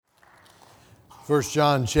1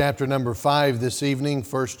 John chapter number 5 this evening,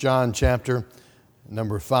 1 John chapter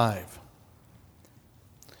number 5.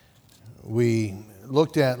 We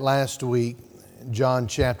looked at last week John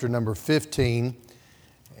chapter number 15,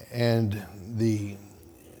 and the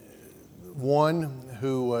one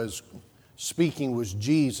who was speaking was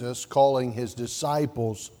Jesus, calling his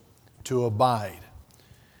disciples to abide.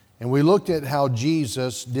 And we looked at how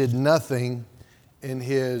Jesus did nothing in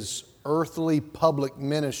his earthly public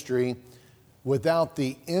ministry without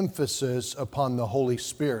the emphasis upon the Holy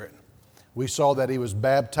Spirit. We saw that he was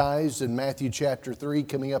baptized in Matthew chapter 3,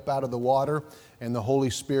 coming up out of the water, and the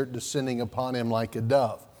Holy Spirit descending upon him like a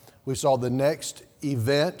dove. We saw the next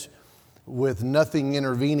event with nothing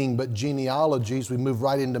intervening but genealogies. We move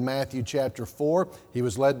right into Matthew chapter 4. He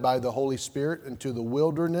was led by the Holy Spirit into the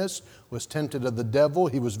wilderness, was tempted of the devil.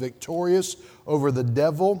 He was victorious over the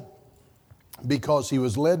devil because he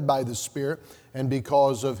was led by the Spirit and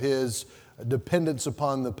because of his dependence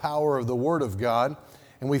upon the power of the Word of God.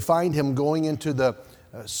 And we find him going into the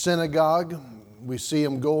synagogue. We see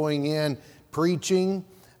him going in preaching,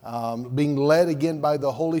 being led again by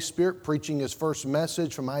the Holy Spirit, preaching his first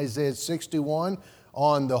message from Isaiah 61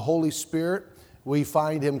 on the Holy Spirit. We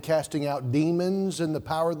find him casting out demons in the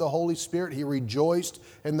power of the Holy Spirit. He rejoiced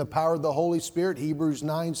in the power of the Holy Spirit. Hebrews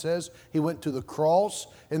 9 says he went to the cross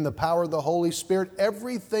in the power of the Holy Spirit.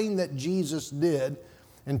 Everything that Jesus did,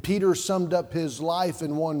 and Peter summed up his life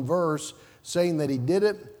in one verse, saying that he did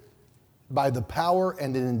it by the power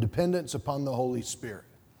and in dependence upon the Holy Spirit.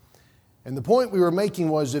 And the point we were making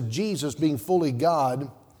was, if Jesus, being fully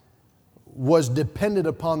God, was dependent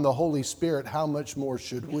upon the Holy Spirit, how much more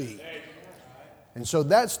should we? And so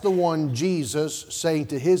that's the one Jesus saying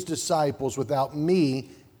to his disciples, without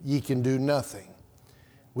me, ye can do nothing.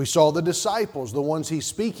 We saw the disciples, the ones he's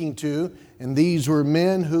speaking to, and these were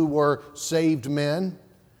men who were saved men.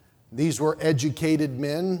 These were educated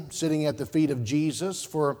men sitting at the feet of Jesus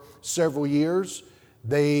for several years.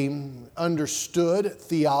 They understood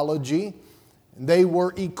theology. They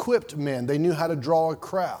were equipped men. They knew how to draw a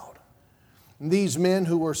crowd. And these men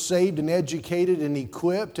who were saved and educated and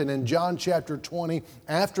equipped, and in John chapter 20,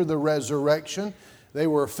 after the resurrection, they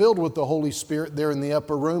were filled with the Holy Spirit there in the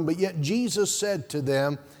upper room. But yet Jesus said to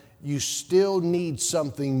them, you still need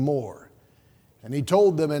something more. And he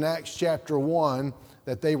told them in Acts chapter 1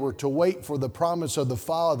 that they were to wait for the promise of the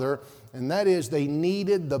Father, and that is they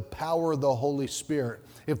needed the power of the Holy Spirit.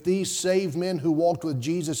 If these saved men who walked with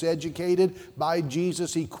Jesus, educated by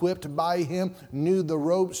Jesus, equipped by him, knew the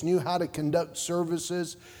ropes, knew how to conduct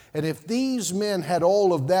services, and if these men had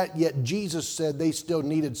all of that, yet Jesus said they still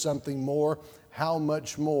needed something more, how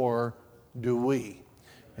much more do we?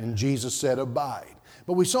 And Jesus said, abide.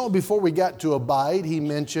 But we saw before we got to abide, he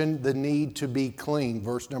mentioned the need to be clean.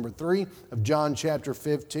 Verse number 3 of John chapter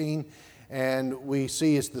 15. And we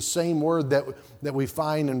see it's the same word that we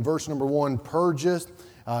find in verse number 1, purgeth.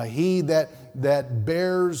 He that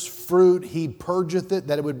bears fruit, he purgeth it,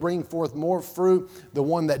 that it would bring forth more fruit. The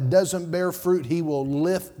one that doesn't bear fruit, he will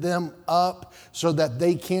lift them up so that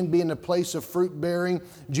they can be in a place of fruit bearing.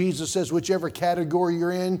 Jesus says, whichever category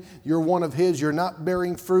you're in, you're one of his. You're not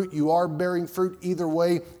bearing fruit, you are bearing fruit. Either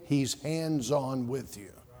way, he's hands-on with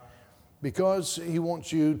you because he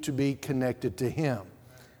wants you to be connected to him.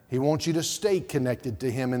 He wants you to stay connected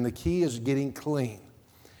to him, and the key is getting clean.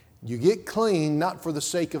 You get clean not for the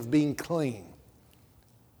sake of being clean.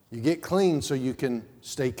 You get clean so you can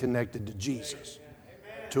stay connected to Jesus,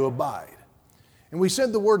 to abide. And we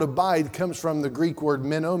said the word abide comes from the Greek word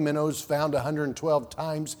meno. Meno is found 112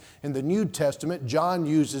 times in the New Testament. John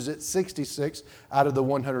uses it 66 out of the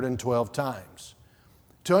 112 times.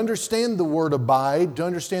 To understand the word abide, to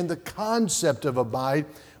understand the concept of abide,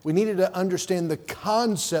 we needed to understand the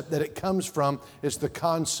concept that it comes from. It's the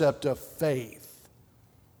concept of faith.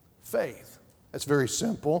 Faith. That's very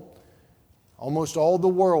simple. Almost all the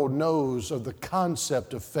world knows of the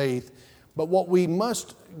concept of faith, but what we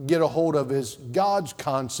must get a hold of is God's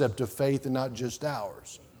concept of faith and not just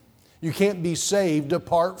ours. You can't be saved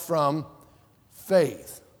apart from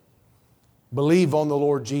faith. Believe on the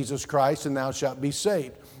Lord Jesus Christ and thou shalt be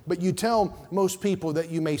saved. But you tell most people that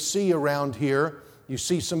you may see around here, you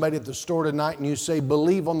see somebody at the store tonight and you say,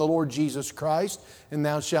 believe on the Lord Jesus Christ and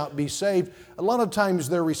thou shalt be saved. A lot of times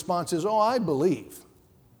their response is, oh, I believe.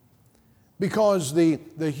 Because the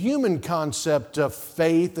human concept of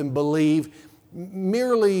faith and believe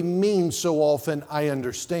merely means so often, I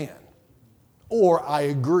understand or I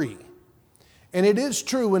agree. And it is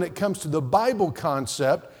true when it comes to the Bible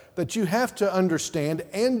concept that you have to understand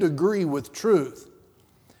and agree with truth.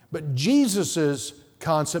 But Jesus's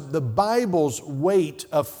concept. The Bible's weight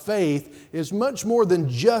of faith is much more than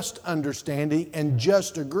just understanding and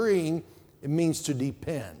just agreeing. It means to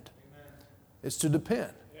depend. It's to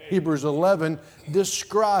depend. Hebrews 11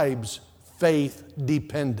 describes faith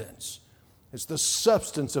dependence. It's the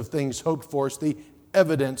substance of things hoped for. It's the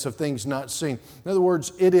evidence of things not seen. In other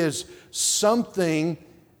words, it is something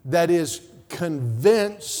that is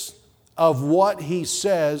convinced of what He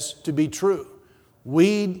says to be true.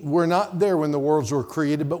 We were not there when the worlds were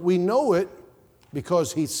created, but we know it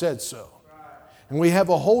because He said so. And we have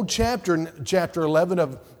a whole chapter in chapter 11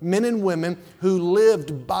 of men and women who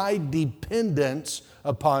lived by dependence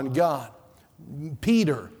upon God.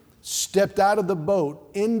 Peter stepped out of the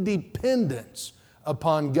boat in dependence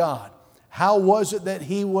upon God. How was it that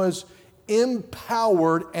he was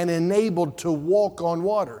empowered and enabled to walk on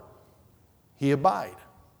water? He abode.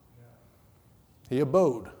 He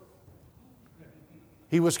abode.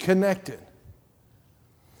 He was connected.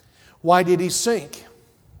 Why did he sink?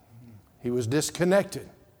 He was disconnected.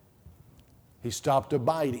 He stopped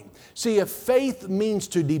abiding. See, if faith means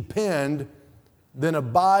to depend, then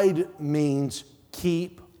abide means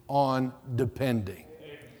keep on depending.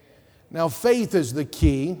 Now, faith is the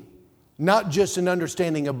key, not just in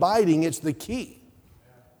understanding abiding, it's the key.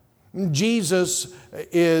 Jesus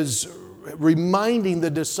is reminding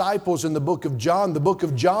the disciples in the book of John. The book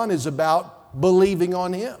of John is about believing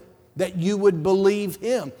on Him, that you would believe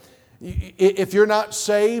Him. If you're not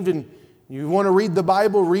saved and you want to read the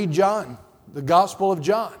Bible, read John, the Gospel of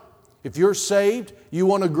John. If you're saved, you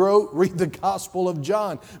want to grow, read the Gospel of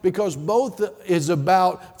John. Because both is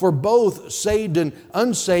about, for both saved and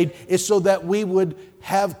unsaved, is so that we would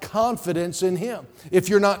have confidence in Him. If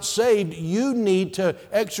you're not saved, you need to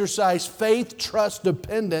exercise faith, trust,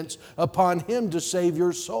 dependence upon Him to save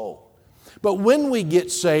your soul. But when we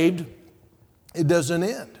get saved, it doesn't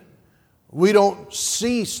end. We don't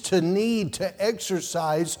cease to need to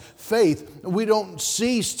exercise faith. We don't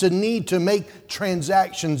cease to need to make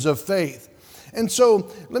transactions of faith. And so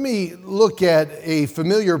let me look at a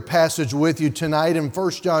familiar passage with you tonight in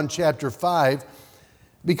 1 John chapter 5,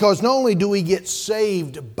 because not only do we get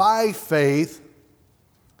saved by faith,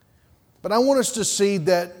 but I want us to see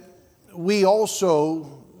that we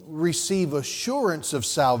also receive assurance of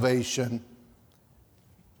salvation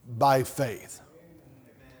by faith.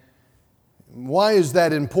 Why is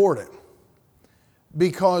that important?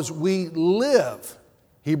 Because we live,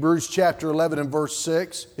 Hebrews chapter 11 and verse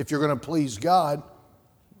 6, if you're going to please God,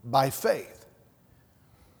 by faith.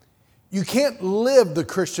 You can't live the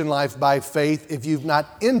Christian life by faith if you've not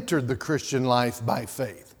entered the Christian life by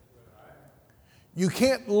faith. You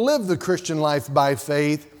can't live the Christian life by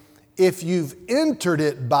faith if you've entered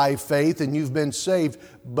it by faith and you've been saved,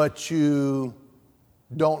 but you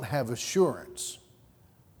don't have assurance.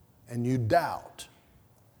 And you doubt.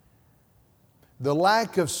 The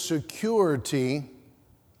lack of security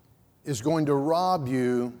is going to rob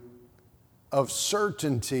you of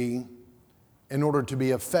certainty in order to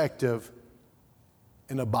be effective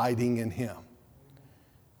in abiding in Him.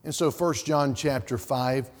 And so 1 John chapter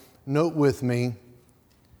 5, note with me,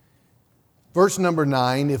 verse number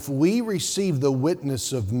 9, if we receive the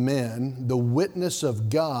witness of men, the witness of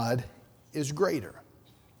God is greater.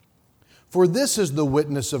 For this is the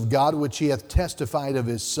witness of God which He hath testified of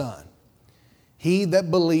His Son. He that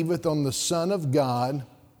believeth on the Son of God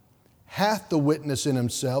hath the witness in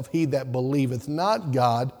himself. He that believeth not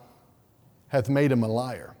God hath made him a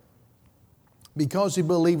liar, because he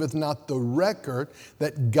believeth not the record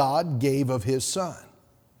that God gave of His Son.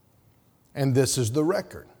 And this is the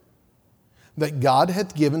record, that God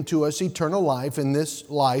hath given to us eternal life, and this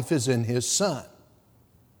life is in His Son.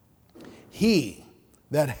 He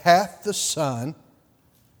that hath the Son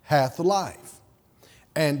hath life,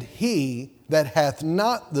 and he that hath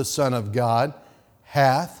not the Son of God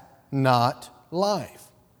hath not life.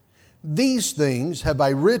 These things have I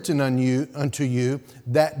written unto you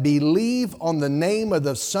that believe on the name of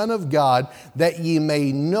the Son of God, that ye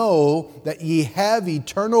may know that ye have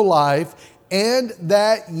eternal life, and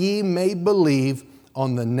that ye may believe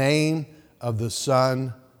on the name of the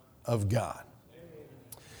Son of God.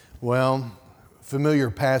 Well, familiar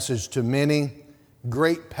passage to many,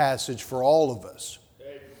 great passage for all of us.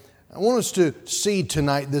 I want us to see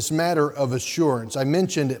tonight this matter of assurance. I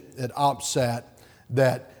mentioned at OPSAT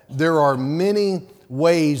that there are many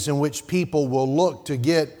ways in which people will look to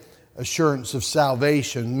get assurance of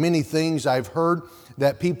salvation. Many things I've heard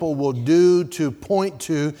that people will do to point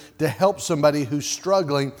to help somebody who's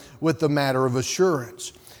struggling with the matter of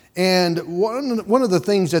assurance. And one of the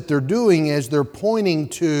things that they're doing is they're pointing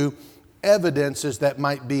to evidences that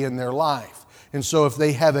might be in their life. And so if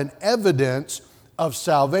they have an evidence of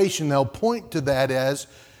salvation. They'll point to that as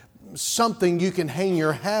something you can hang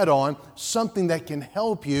your hat on, something that can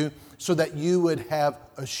help you so that you would have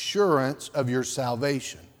assurance of your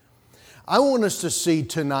salvation. I want us to see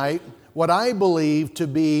tonight what I believe to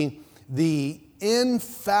be the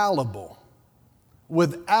infallible,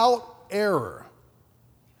 without error,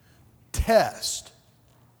 test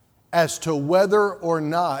as to whether or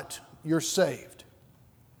not you're saved.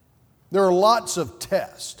 There are lots of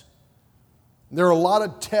tests. There are a lot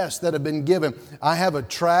of tests that have been given. I have a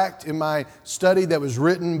tract in my study that was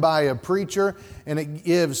written by a preacher, and it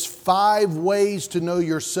gives 5 ways to know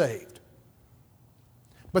you're saved.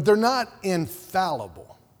 But they're not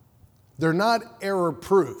infallible. They're not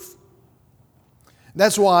error-proof.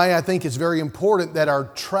 That's why I think it's very important that our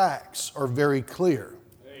tracts are very clear.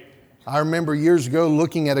 I remember years ago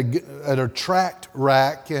looking at a tract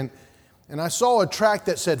rack, and I saw a tract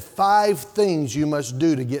that said 5 things you must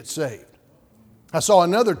do to get saved. I saw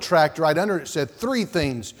another tract right under it that said 3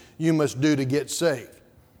 things you must do to get saved.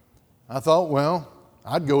 I thought, well,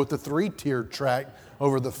 I'd go with the 3-tier tract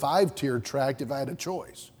over the 5-tier tract if I had a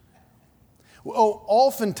choice. Well,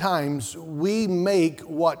 oftentimes we make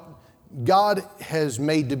what God has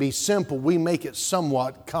made to be simple, we make it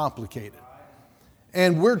somewhat complicated.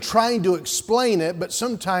 And we're trying to explain it, but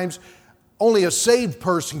sometimes only a saved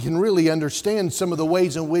person can really understand some of the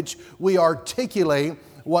ways in which we articulate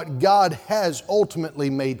what God has ultimately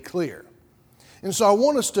made clear. And so I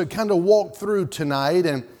want us to kind of walk through tonight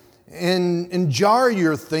and jar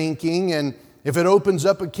your thinking, and if it opens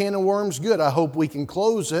up a can of worms, good. I hope we can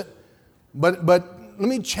close it. But let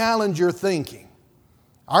me challenge your thinking.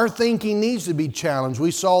 Our thinking needs to be challenged.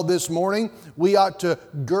 We saw this morning, we ought to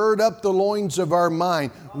gird up the loins of our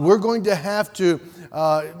mind. We're going to have to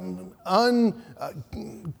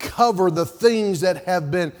uncover the things that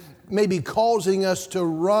have been maybe causing us to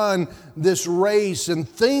run this race and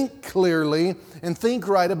think clearly and think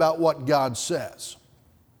right about what God says.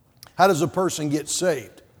 How does a person get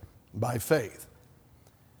saved? By faith.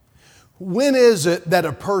 When is it that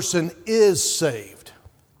a person is saved?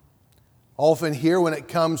 Often here when it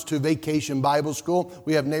comes to Vacation Bible School,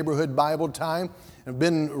 we have neighborhood Bible time. I've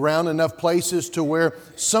been around enough places to where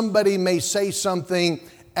somebody may say something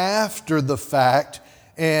after the fact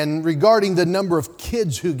and regarding the number of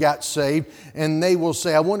kids who got saved, and they will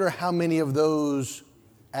say, I wonder how many of those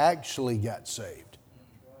actually got saved.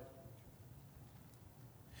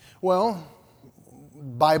 Well, the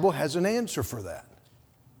Bible has an answer for that.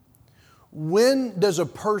 When does a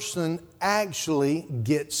person actually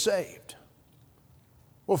get saved?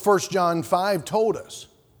 Well, 1 John 5 told us,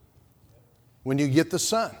 when you get the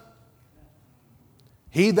Son.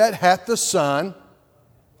 He that hath the Son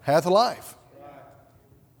hath life.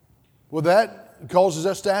 Well, that causes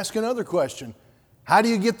us to ask another question. How do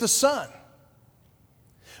you get the Son?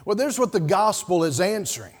 Well, there's what the gospel is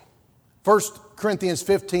answering. 1 Corinthians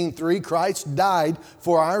 15:3, Christ died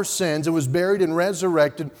for our sins and was buried and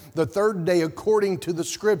resurrected the 3rd day according to the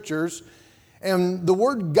Scriptures. And the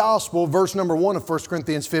word gospel, verse number 1 of 1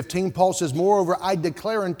 Corinthians 15, Paul says, moreover, I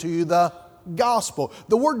declare unto you the gospel.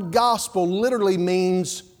 The word gospel literally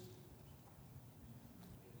means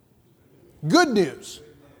good news.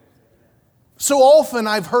 So often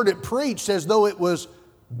I've heard it preached as though it was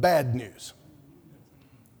bad news.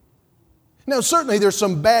 Now, certainly there's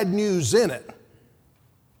some bad news in it.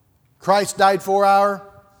 Christ died for our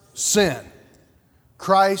sin.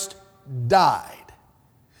 Christ died.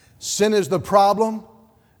 Sin is the problem.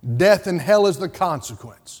 Death and hell is the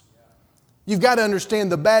consequence. You've got to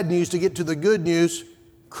understand the bad news to get to the good news.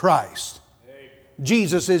 Christ.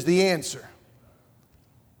 Jesus is the answer.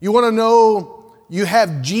 You want to know you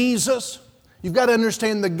have Jesus? You've got to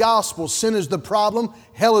understand the gospel. Sin is the problem.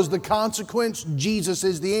 Hell is the consequence. Jesus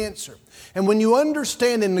is the answer. And when you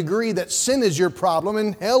understand and agree that sin is your problem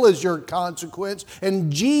and hell is your consequence,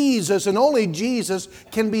 and Jesus and only Jesus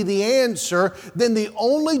can be the answer, then the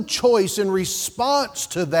only choice in response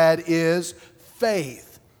to that is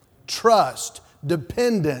faith, trust,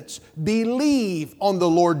 dependence. Believe on the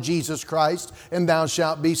Lord Jesus Christ and thou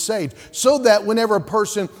shalt be saved. So that whenever a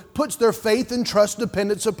person puts their faith and trust,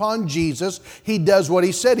 dependence upon Jesus, He does what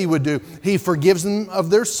He said He would do. He forgives them of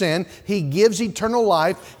their sin. He gives eternal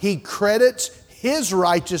life. He credits His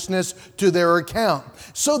righteousness to their account.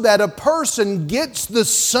 So that a person gets the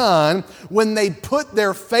Son when they put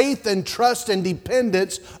their faith and trust and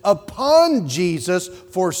dependence upon Jesus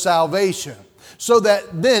for salvation. So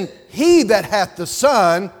that then he that hath the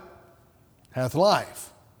Son hath life.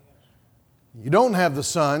 You don't have the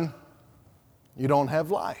Son, you don't have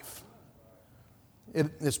life.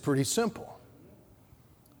 It's pretty simple.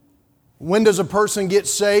 When does a person get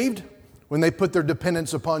saved? when they put their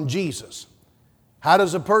dependence upon Jesus. How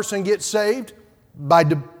does a person get saved? By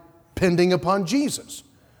depending upon Jesus.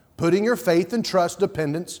 Putting your faith and trust,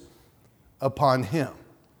 dependence upon Him.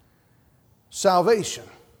 Salvation.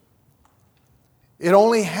 It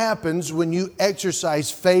only happens when you exercise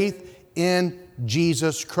faith in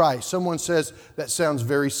Jesus Christ. Someone says, that sounds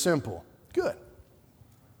very simple. Good.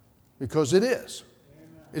 Because it is.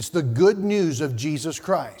 It's the good news of Jesus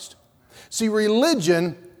Christ. See,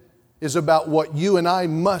 religion is about what you and I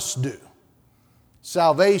must do.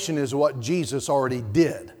 Salvation is what Jesus already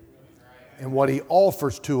did and what He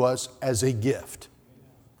offers to us as a gift.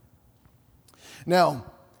 Now,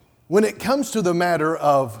 when it comes to the matter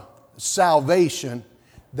of salvation,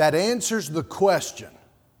 that answers the question,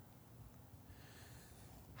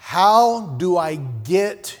 how do I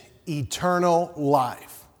get eternal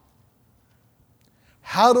life?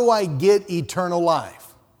 How do I get eternal life?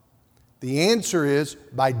 The answer is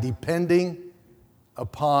by depending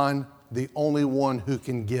upon the only one who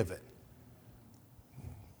can give it.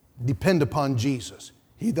 Depend upon Jesus.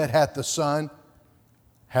 He that hath the Son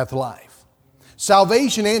hath life.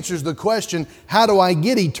 Salvation answers the question, how do I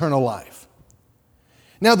get eternal life?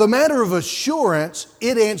 Now, the matter of assurance,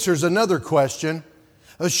 it answers another question.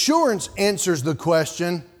 Assurance answers the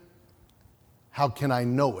question, how can I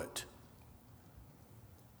know it?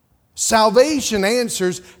 Salvation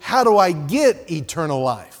answers, how do I get eternal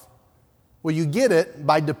life? Well, you get it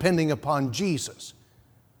by depending upon Jesus.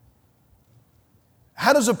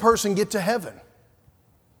 How does a person get to heaven?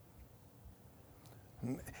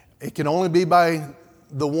 It can only be by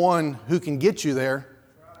the one who can get you there.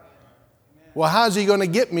 Well, how's He going to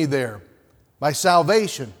get me there? By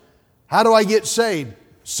salvation. How do I get saved?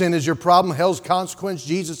 Sin is your problem, hell's consequence.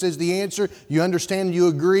 Jesus is the answer. You understand, you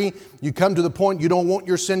agree. You come to the point you don't want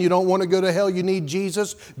your sin, you don't want to go to hell, you need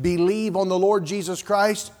Jesus. Believe on the Lord Jesus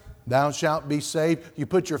Christ, thou shalt be saved. You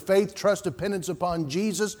put your faith, trust, dependence upon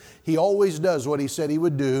Jesus. He always does what He said He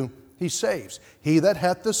would do. He saves. He that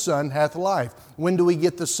hath the Son hath life. When do we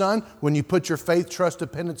get the Son? When you put your faith, trust,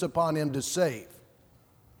 dependence upon Him to save.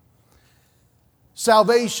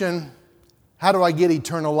 Salvation, how do I get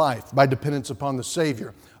eternal life? By dependence upon the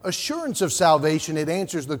Savior. Assurance of salvation, it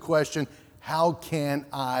answers the question, how can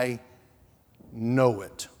I know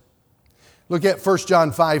it? Look at 1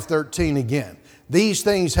 John 5:13 again. These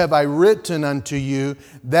things have I written unto you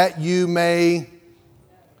that you may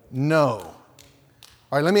know.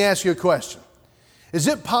 All right, let me ask you a question. Is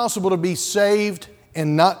it possible to be saved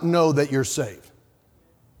and not know that you're saved?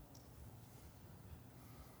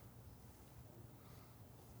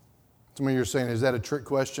 Some of you are saying, is that a trick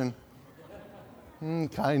question?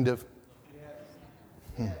 Kind of.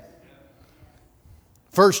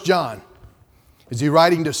 1 John. Is he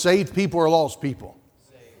writing to saved people or lost people?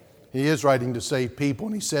 He is writing to saved people,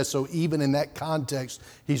 and he says so even in that context,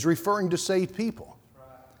 he's referring to saved people.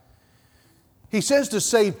 He says to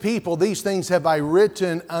saved people, these things have I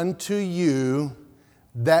written unto you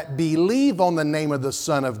that believe on the name of the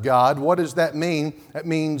Son of God. What does that mean? That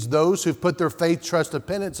means those who've put their faith, trust,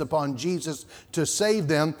 dependence upon Jesus to save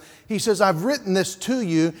them. He says, I've written this to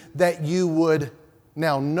you that you would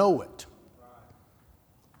now know it.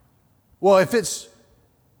 Well, if it's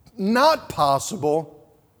not possible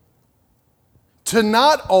to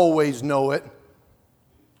not always know it,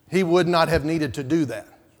 He would not have needed to do that.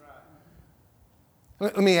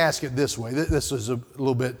 Let me ask it this way. This is a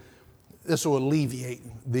little bit, this will alleviate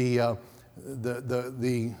the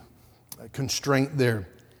constraint there.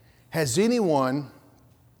 Has anyone,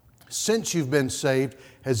 since you've been saved,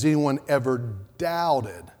 has anyone ever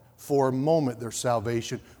doubted for a moment their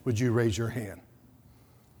salvation? Would you raise your hand?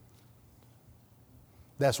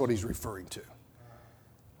 That's what he's referring to.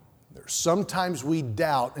 Sometimes we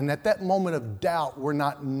doubt, and at that moment of doubt, we're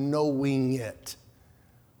not knowing it.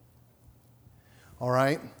 All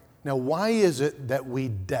right? Now, why is it that we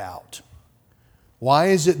doubt? Why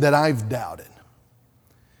is it that I've doubted?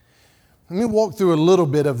 Let me walk through a little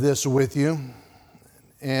bit of this with you.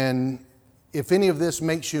 And if any of this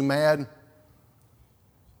makes you mad,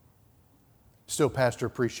 still Pastor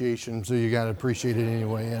Appreciation, so you got to appreciate it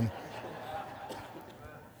anyway. And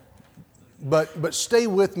But stay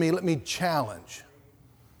with me, let me challenge.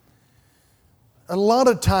 A lot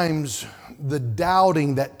of times, the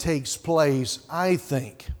doubting that takes place, I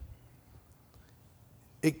think,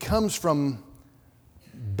 it comes from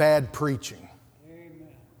bad preaching.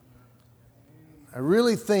 I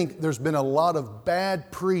really think there's been a lot of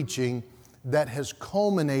bad preaching that has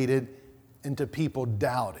culminated into people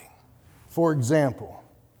doubting. For example,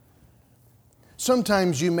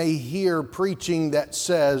 sometimes you may hear preaching that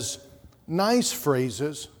says nice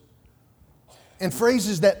phrases and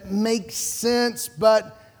phrases that make sense,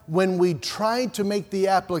 but when we try to make the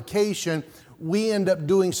application, we end up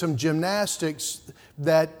doing some gymnastics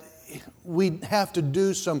that we have to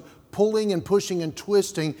do some pulling and pushing and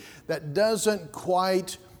twisting that doesn't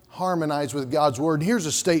quite harmonize with God's Word. Here's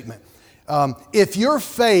a statement. If your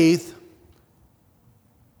faith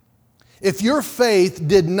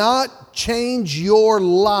did not change your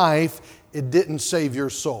life, it didn't save your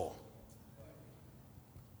soul.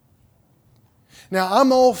 Now,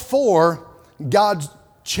 I'm all for God's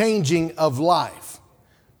changing of life.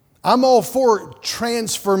 I'm all for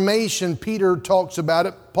transformation. Peter talks about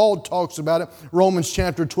it. Paul talks about it. Romans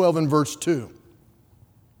chapter 12 and verse 2.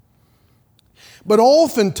 But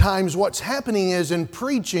oftentimes what's happening is in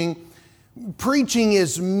preaching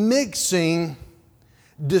is mixing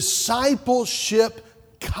discipleship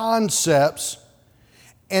concepts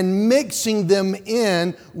and mixing them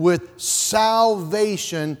in with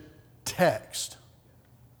salvation text.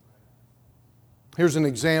 Here's an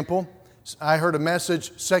example. I heard a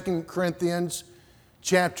message, 2 Corinthians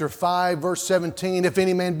chapter 5, verse 17. If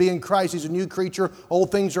any man be in Christ, he's a new creature.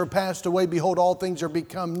 Old things are passed away. Behold, all things are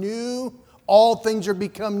become new. All things are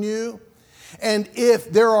become new. And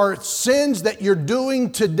if there are sins that you're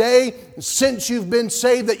doing today, since you've been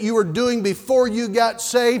saved, that you were doing before you got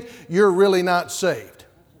saved, you're really not saved.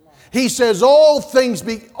 He says all things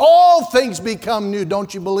become new.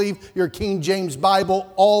 Don't you believe your King James Bible?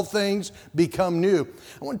 All things become new.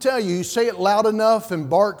 I want to tell you, you say it loud enough and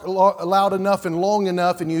bark loud enough and long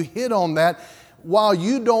enough, and you hit on that. While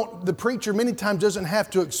the preacher many times doesn't have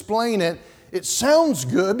to explain it, it sounds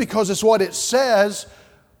good because it's what it says,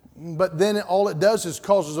 but then all it does is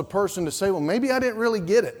causes a person to say, well, maybe I didn't really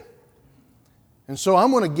get it. And so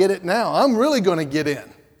I'm going to get it now. I'm really going to get in.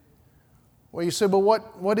 Well, you say, but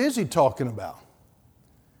what is he talking about?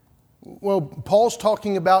 Well, Paul's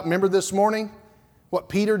talking about, remember this morning, what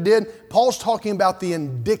Peter did? Paul's talking about the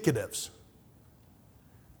indicatives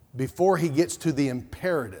before he gets to the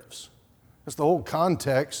imperatives. That's the whole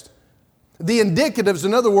context. The indicatives,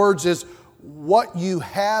 in other words, is what you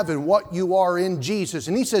have and what you are in Jesus.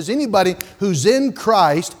 And he says anybody who's in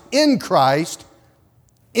Christ, you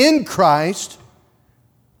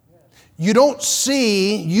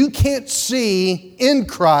can't see in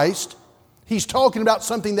Christ. He's talking about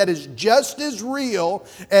something that is just as real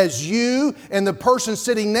as you and the person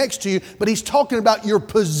sitting next to you, but he's talking about your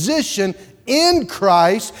position in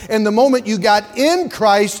Christ, and the moment you got in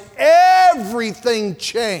Christ, everything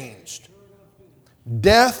changed.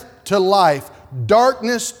 Death to life,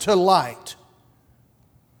 darkness to light.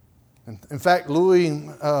 In fact,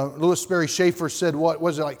 Louis Sperry Schaefer said, what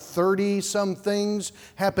was it, like 30-some things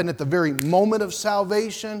happened at the very moment of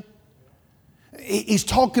salvation? He's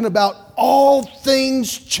talking about all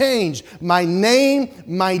things changed. My name,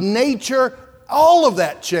 my nature, all of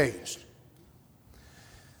that changed.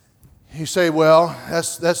 You say, well,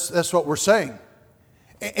 that's what we're saying.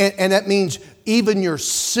 And that means even your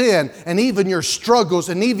sin and even your struggles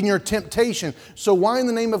and even your temptation. So why in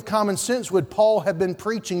the name of common sense would Paul have been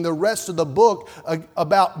preaching the rest of the book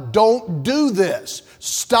about don't do this,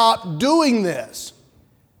 stop doing this?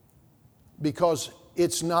 Because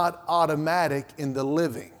it's not automatic in the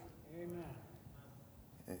living.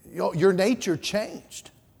 Amen. Your nature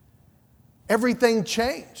changed. Everything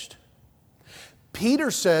changed.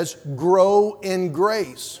 Peter says, grow in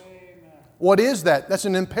grace. What is that? That's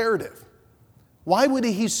an imperative. Why would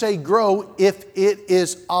he say grow if it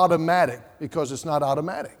is automatic? Because it's not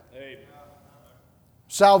automatic.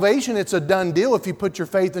 Salvation, it's a done deal if you put your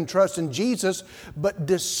faith and trust in Jesus. But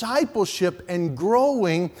discipleship and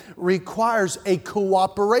growing requires a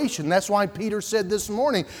cooperation. That's why Peter said this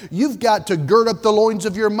morning, you've got to gird up the loins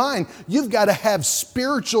of your mind. You've got to have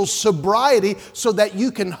spiritual sobriety so that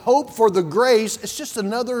you can hope for the grace. It's just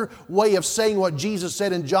another way of saying what Jesus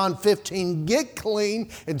said in John 15, get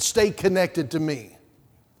clean and stay connected to me.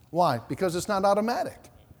 Why? Because it's not automatic.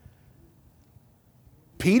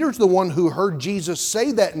 Peter's the one who heard Jesus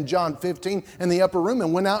say that in John 15 in the upper room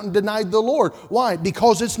and went out and denied the Lord. Why?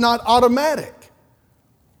 Because it's not automatic.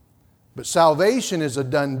 But salvation is a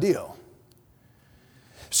done deal.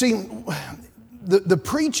 See, the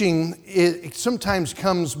preaching it sometimes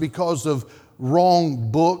comes because of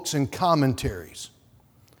wrong books and commentaries.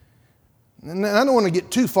 And I don't want to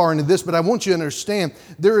get too far into this, but I want you to understand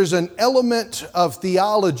there is an element of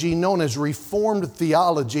theology known as Reformed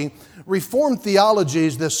theology. Reformed theology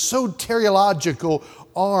is the soteriological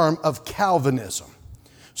arm of Calvinism.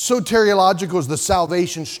 Soteriological is the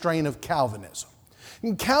salvation strain of Calvinism.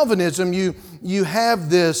 In Calvinism, you have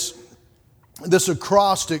this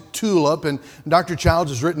acrostic tulip, and Dr. Childs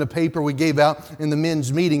has written a paper we gave out in the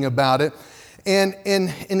men's meeting about it. And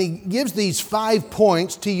he gives these 5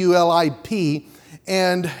 points, TULIP,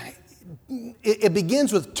 and it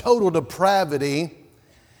begins with total depravity.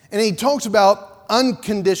 And he talks about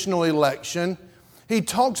unconditional election. He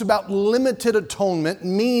talks about limited atonement,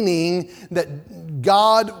 meaning that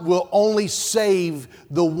God will only save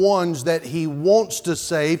the ones that He wants to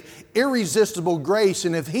save. Irresistible grace,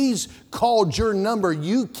 and if He's called your number,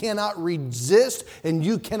 you cannot resist and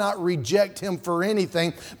you cannot reject Him for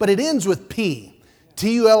anything. But it ends with P,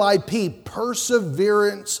 TULIP,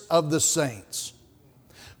 perseverance of the saints.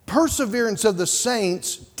 Perseverance of the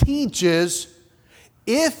saints teaches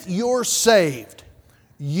if you're saved,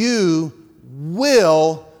 you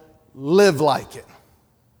will live like it.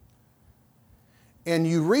 And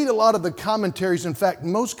you read a lot of the commentaries. In fact,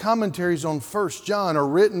 most commentaries on 1 John are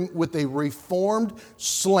written with a reformed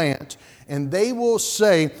slant. And they will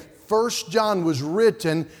say 1 John was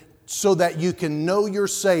written so that you can know you're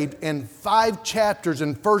saved. And 5 chapters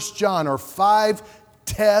in 1 John are 5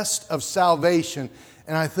 tests of salvation.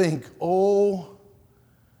 And I think, oh,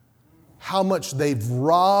 how much they've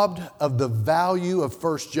robbed of the value of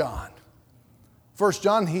 1 John. 1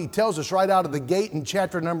 John, he tells us right out of the gate in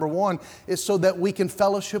chapter number 1, is so that we can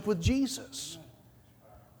fellowship with Jesus.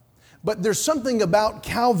 But there's something about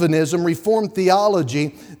Calvinism, Reformed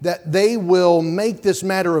theology, that they will make this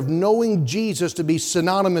matter of knowing Jesus to be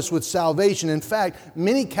synonymous with salvation. In fact,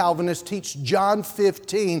 many Calvinists teach John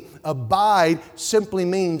 15, abide simply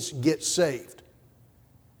means get saved.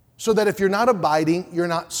 So that if you're not abiding, you're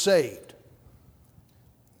not saved.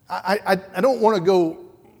 I don't want to go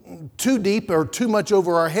too deep or too much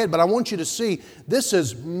over our head, but I want you to see this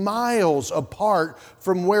is miles apart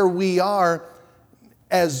from where we are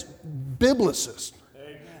as biblicists.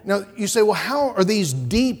 Amen. Now, you say, well, how are these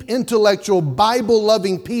deep, intellectual,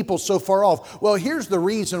 Bible-loving people so far off? Well, here's the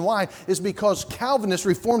reason why. Is because Calvinist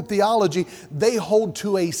Reformed theology, they hold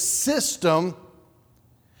to a system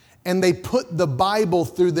and they put the Bible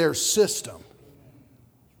through their system.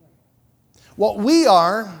 What we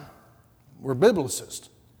are, we're biblicists.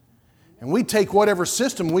 And we take whatever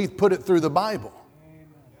system, we put it through the Bible.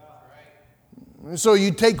 So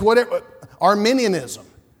you take whatever, Arminianism,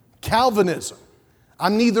 Calvinism.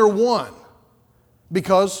 I'm neither one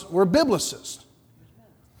because we're biblicists.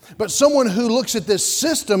 But someone who looks at this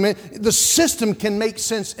system, the system can make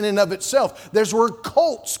sense in and of itself. There's where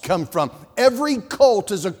cults come from. Every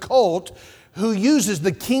cult is a cult who uses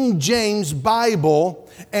the King James Bible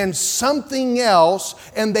and something else,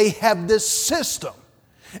 and they have this system.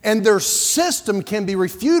 And their system can be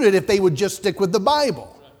refuted if they would just stick with the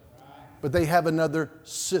Bible. But they have another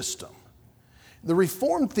system. The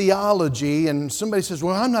Reformed theology, and somebody says,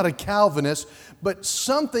 well, I'm not a Calvinist, but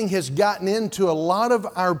something has gotten into a lot of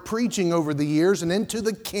our preaching over the years and into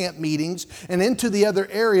the camp meetings and into the other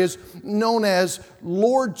areas known as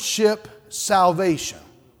lordship salvation.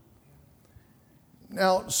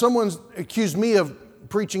 Now, someone's accused me of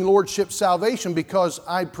preaching lordship salvation because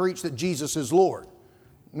I preach that Jesus is Lord.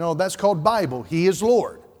 No, that's called Bible. He is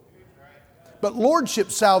Lord. But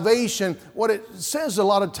lordship salvation, what it says a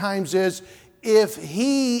lot of times is, if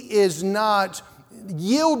He is not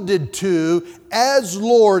yielded to as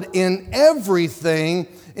Lord in everything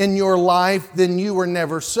in your life, then you were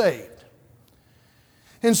never saved.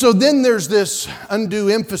 And so then there's this undue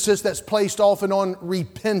emphasis that's placed often on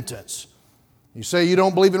repentance. You say you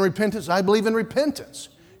don't believe in repentance? I believe in repentance.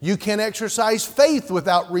 You can't exercise faith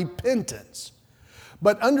without repentance.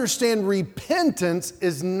 But understand, repentance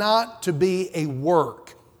is not to be a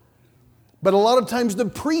work. But a lot of times the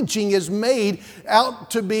preaching is made out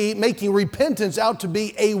to be, making repentance out to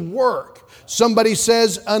be a work. Somebody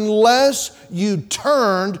says, unless you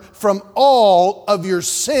turned from all of your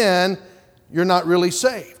sin, you're not really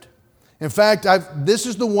saved. In fact, this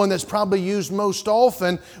is the one that's probably used most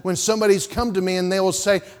often when somebody's come to me and they will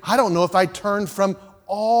say, I don't know if I turned from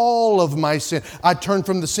all of my sin. I turned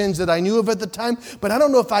from the sins that I knew of at the time, but I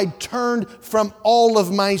don't know if I turned from all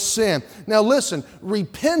of my sin. Now listen,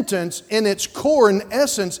 repentance in its core and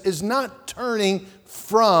essence is not turning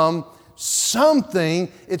from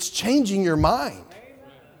something, it's changing your mind.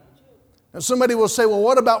 Now somebody will say, well,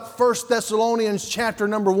 what about 1 Thessalonians chapter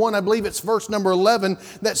number 1? I believe it's verse number 11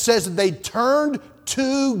 that says that they turned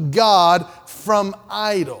to God from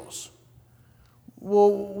idols.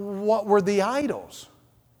 Well, what were the idols?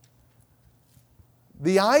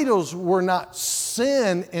 The idols were not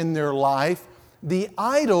sin in their life. The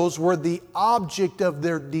idols were the object of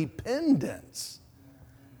their dependence.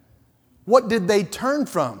 What did they turn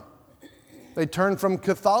from? They turned from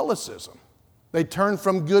Catholicism. They turned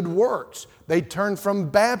from good works. They turned from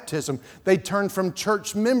baptism. They turned from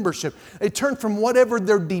church membership. They turned from whatever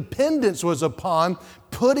their dependence was upon,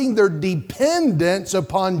 putting their dependence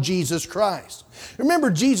upon Jesus Christ. Remember,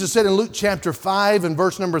 Jesus said in Luke chapter 5 and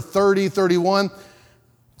verse number 30, 31,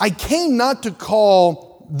 I came not to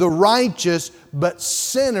call the righteous, but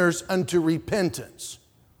sinners unto repentance.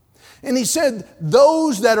 And He said,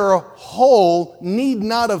 those that are whole need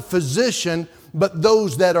not a physician, but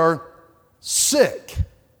those that are sick.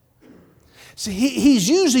 See, He's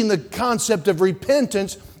using the concept of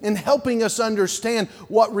repentance in helping us understand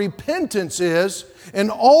what repentance is, and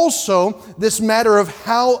also this matter of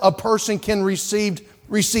how a person can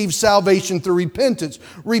receive salvation through repentance.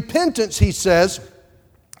 Repentance, He says,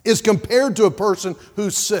 is compared to a person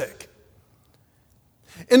who's sick.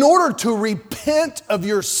 In order to repent of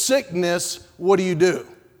your sickness, what do?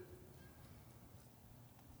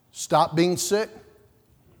 Stop being sick?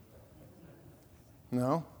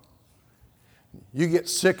 No. You get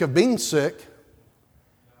sick of being sick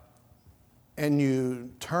and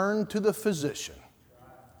you turn to the physician.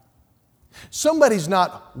 Somebody's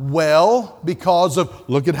not well because of,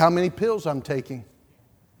 look at how many pills I'm taking.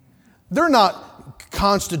 They're not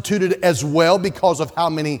constituted as well because of how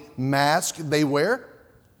many masks they wear.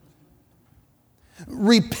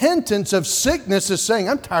 Repentance of sickness is saying,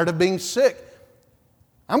 I'm tired of being sick.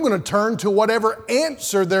 I'm going to turn to whatever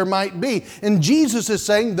answer there might be. And Jesus is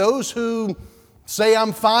saying those who say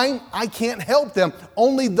I'm fine, I can't help them.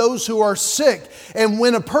 Only those who are sick. And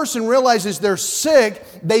when a person realizes they're sick,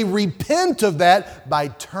 they repent of that by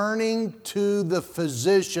turning to the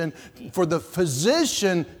physician for the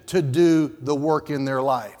physician to do the work in their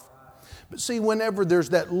life. But see, whenever there's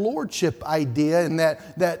that lordship idea and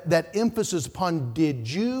that emphasis upon, did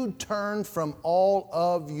you turn from all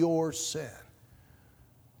of your sin?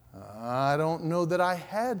 I don't know that I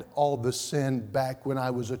had all the sin back when I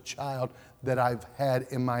was a child that I've had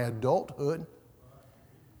in my adulthood.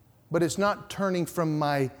 But it's not turning from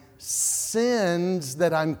my sins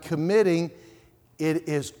that I'm committing. It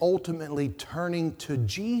is ultimately turning to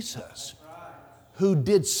Jesus, who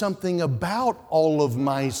did something about all of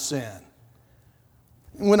my sin.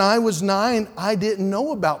 When I was 9, I didn't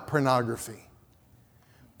know about pornography.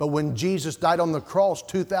 But when Jesus died on the cross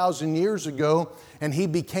 2,000 years ago and He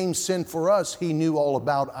became sin for us, He knew all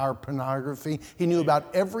about our pornography. He knew about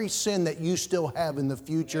every sin that you still have in the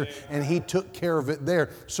future, and He took care of it there.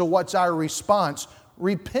 So what's our response?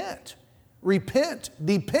 Repent. Repent.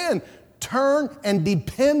 Depend. Turn and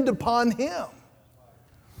depend upon Him.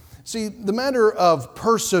 See, the matter of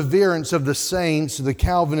perseverance of the saints, the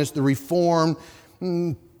Calvinists, the Reformed,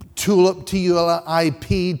 TULIP,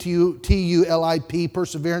 T-U-L-I-P,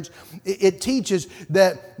 perseverance. It teaches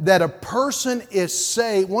that a person is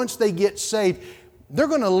saved, once they get saved, they're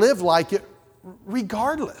going to live like it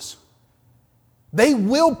regardless. They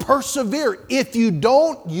will persevere. If you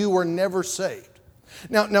don't, you are never saved.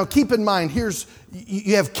 Now keep in mind,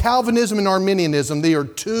 you have Calvinism and Arminianism. They are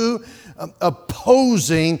two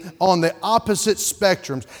opposing on the opposite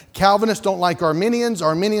spectrums. Calvinists don't like Arminians.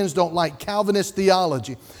 Arminians don't like Calvinist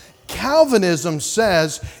theology. Calvinism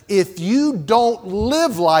says if you don't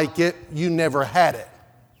live like it, you never had it.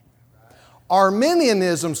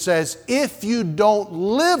 Arminianism says if you don't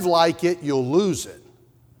live like it, you'll lose it.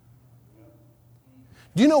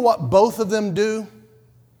 Do you know what both of them do?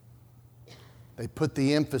 They put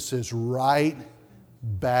the emphasis right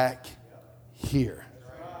back here.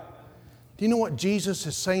 Do you know what Jesus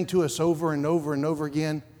is saying to us over and over and over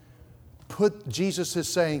again? Jesus is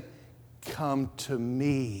saying, come to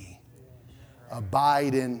me.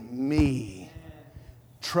 Abide in me.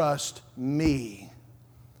 Trust me.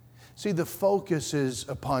 See, the focus is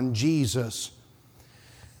upon Jesus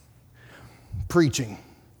preaching.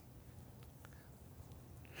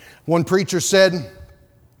 One preacher said,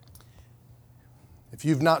 if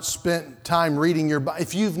you've not spent time reading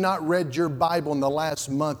if you've not read your Bible in the last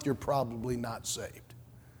month, you're probably not saved.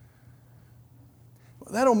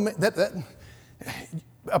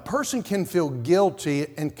 A person can feel guilty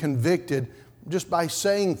and convicted just by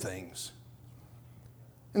saying things.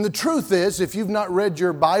 And the truth is, if you've not read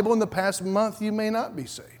your Bible in the past month, you may not be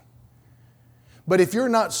saved. But if you're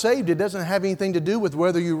not saved, it doesn't have anything to do with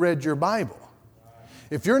whether you read your Bible.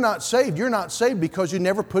 If you're not saved because you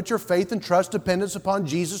never put your faith and trust, dependence upon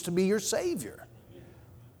Jesus to be your Savior.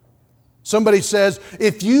 Somebody says,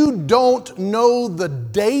 if you don't know the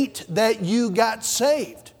date that you got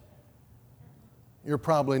saved, you're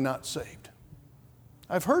probably not saved.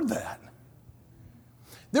 I've heard that.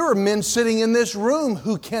 There are men sitting in this room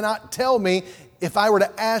who cannot tell me, if I were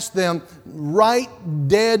to ask them right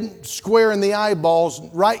dead square in the eyeballs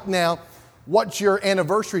right now, What's your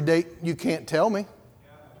anniversary date? You can't tell me.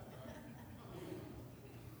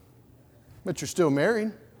 But you're still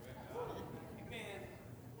married.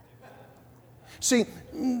 See,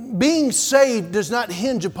 being saved does not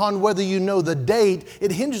hinge upon whether you know the date.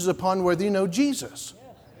 It hinges upon whether you know Jesus.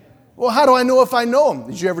 Well, how do I know if I know Him?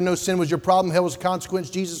 Did you ever know sin was your problem, hell was the consequence,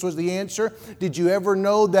 Jesus was the answer? Did you ever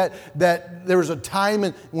know that there was a time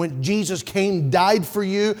when Jesus came, died for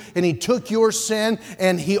you, and He took your sin,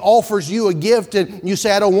 and He offers you a gift, and you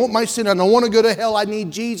say, I don't want my sin, I don't want to go to hell, I need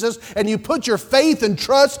Jesus, and you put your faith and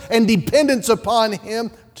trust and dependence upon Him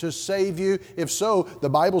to save you? If so, the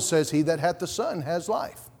Bible says, He that hath the Son has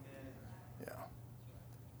life. Yeah.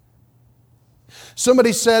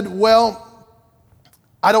 Somebody said, well,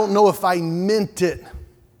 I don't know if I meant it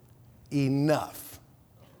enough.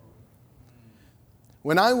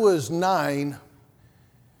 When I was 9,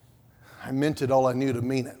 I meant it all I knew to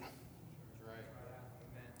mean it.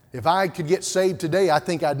 If I could get saved today, I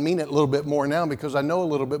think I'd mean it a little bit more now because I know a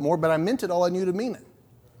little bit more, but I meant it all I knew to mean it.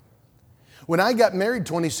 When I got married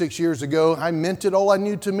 26 years ago, I meant it all I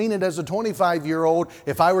knew to mean it as a 25-year-old.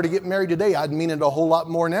 If I were to get married today, I'd mean it a whole lot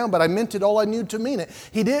more now, but I meant it all I knew to mean it.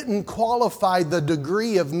 He didn't qualify the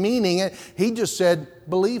degree of meaning it. He just said,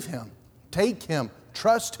 believe Him, take Him,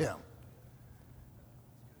 trust Him.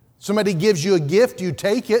 Somebody gives you a gift, you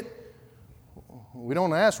take it. We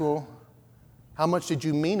don't ask, well, how much did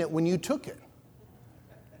you mean it when you took it?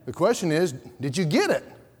 The question is, did you get it?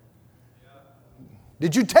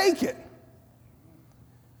 Did you take it?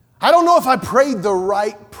 I don't know if I prayed the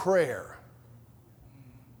right prayer.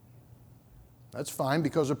 That's fine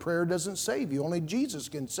because a prayer doesn't save you. Only Jesus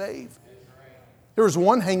can save. There was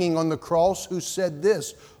one hanging on the cross who said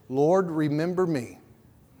this, Lord, remember me.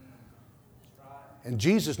 And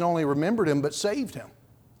Jesus not only remembered him, but saved him.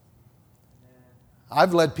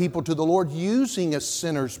 I've led people to the Lord using a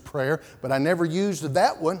sinner's prayer, but I never used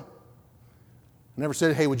that one. I never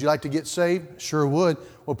said, hey, would you like to get saved? Sure would.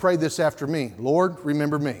 Well, pray this after me. Lord,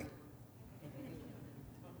 remember me.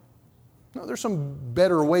 No, there's some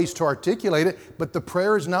better ways to articulate it, but the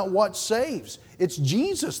prayer is not what saves. It's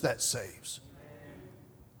Jesus that saves.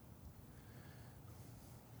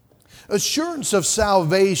 Assurance of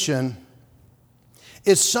salvation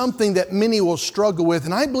is something that many will struggle with,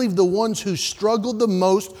 and I believe the ones who struggle the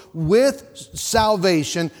most with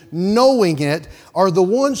salvation, knowing it, are the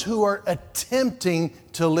ones who are attempting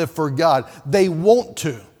to live for God. They want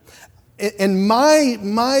to. In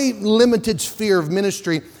my limited sphere of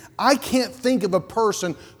ministry, I can't think of a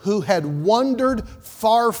person who had wandered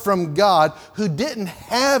far from God, who didn't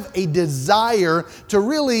have a desire to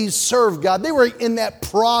really serve God. They were in that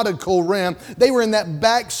prodigal realm. They were in that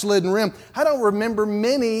backslidden realm. I don't remember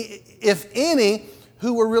many, if any,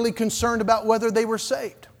 who were really concerned about whether they were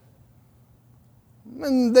saved.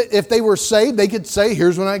 And if they were saved, they could say,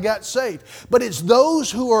 here's when I got saved. But it's those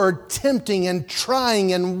who are attempting and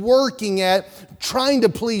trying and working at trying to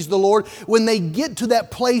please the Lord. When they get to that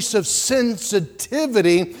place of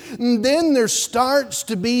sensitivity, then there starts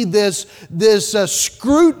to be this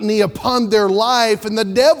scrutiny upon their life, and the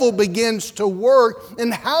devil begins to work.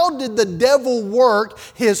 And how did the devil work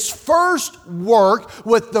his first work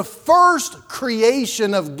with the first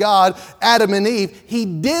creation of God, Adam and Eve? He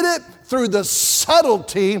did it through the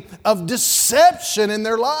subtlety of deception in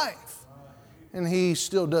their life. And he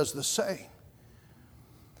still does the same.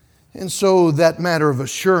 And so that matter of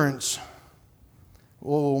assurance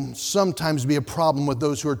will sometimes be a problem with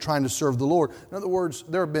those who are trying to serve the Lord. In other words,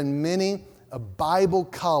 there have been many a Bible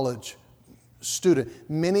college student,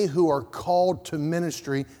 many who are called to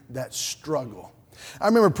ministry that struggle. I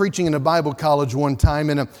remember preaching in a Bible college one time,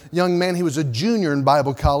 and a young man, he was a junior in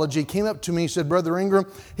Bible college. He came up to me, he said, Brother Ingram,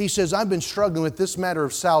 he says, I've been struggling with this matter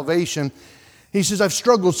of salvation. He says, I've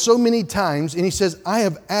struggled so many times, and he says, I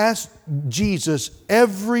have asked Jesus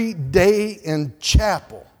every day in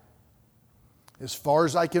chapel, as far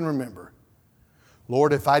as I can remember,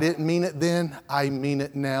 Lord, if I didn't mean it then, I mean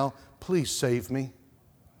it now. Please save me.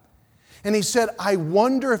 And he said, I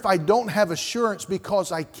wonder if I don't have assurance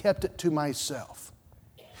because I kept it to myself.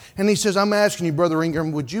 And he says, I'm asking you, Brother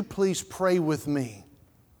Ingram, would you please pray with me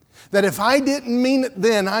that if I didn't mean it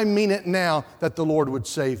then, I mean it now, that the Lord would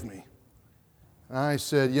save me? And I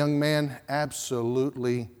said, young man,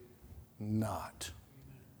 absolutely not.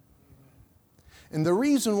 And the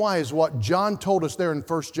reason why is what John told us there in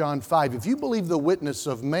 1 John 5. If you believe the witness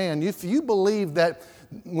of man, if you believe that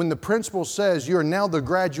when the principal says you're now the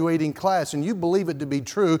graduating class and you believe it to be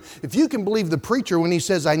true, if you can believe the preacher when he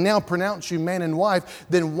says, I now pronounce you man and wife,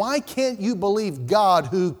 then why can't you believe God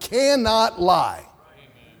who cannot lie?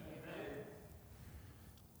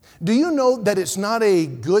 Do you know that it's not a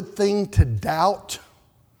good thing to doubt?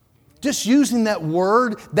 Just using that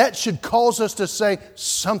word, that should cause us to say,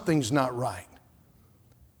 something's not right.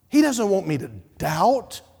 He doesn't want me to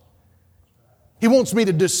doubt. He wants me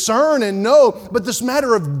to discern and know, but this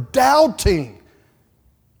matter of doubting,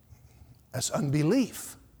 that's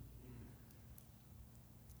unbelief.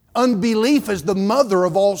 Unbelief is the mother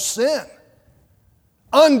of all sin.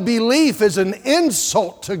 Unbelief is an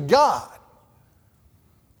insult to God.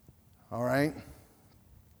 All right?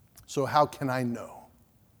 So how can I know?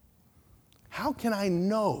 How can I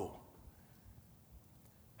know?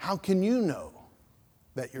 How can you know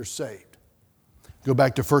that you're saved? Go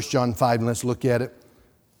back to 1 John 5 and let's look at it.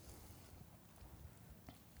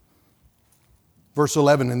 Verse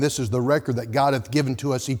 11, and this is the record that God hath given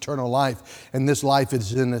to us eternal life, and this life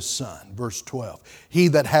is in His Son. Verse 12, he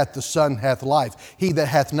that hath the Son hath life. He that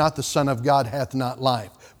hath not the Son of God hath not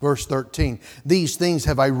life. Verse 13, these things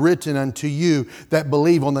have I written unto you that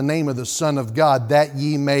believe on the name of the Son of God, that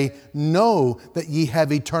ye may know that ye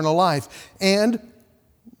have eternal life, and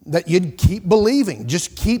that you'd keep believing.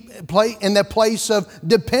 Just keep in that place of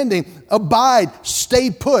depending. Abide, stay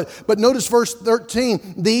put. But notice verse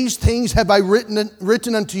 13. These things have I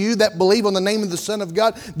written unto you that believe on the name of the Son of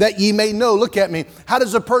God, that ye may know. Look at me. How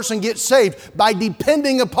does a person get saved? By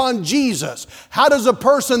depending upon Jesus. How does a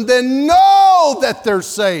person then know that they're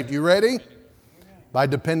saved? You ready? By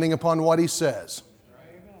depending upon what He says.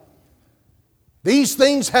 These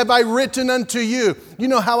things have I written unto you. You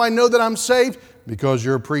know how I know that I'm saved? Because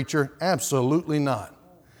you're a preacher? Absolutely not.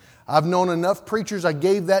 I've known enough preachers. I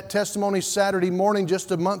gave that testimony Saturday morning just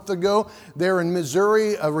a month ago. There in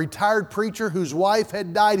Missouri, a retired preacher whose wife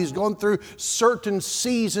had died. He's gone through certain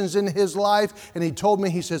seasons in his life. And he told me,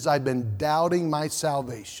 he says, I've been doubting my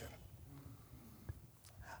salvation.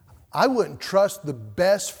 I wouldn't trust the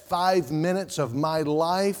best 5 minutes of my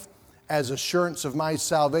life as assurance of my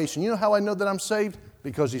salvation. You know how I know that I'm saved?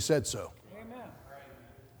 Because He said so. Amen.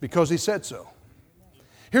 Because He said so.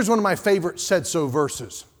 Here's one of my favorite said so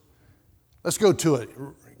verses. Let's go to it.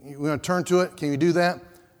 You want to turn to it? Can you do that?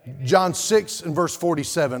 John 6 and verse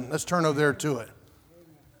 47. Let's turn over there to it.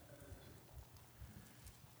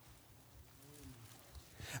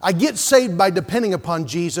 I get saved by depending upon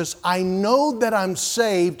Jesus. I know that I'm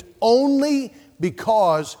saved only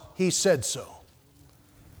because He said so.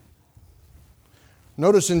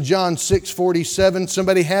 Notice in John 6:47,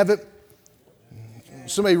 somebody have it?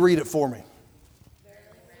 Somebody read it for me.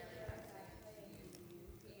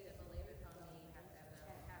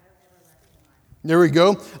 There we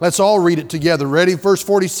go. Let's all read it together. Ready? Verse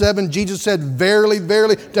 47, Jesus said, verily,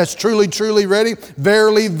 verily, that's truly, truly, ready?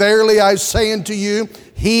 Verily, verily, I say unto you,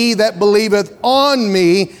 he that believeth on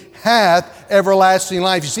me hath everlasting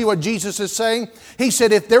life. You see what Jesus is saying? He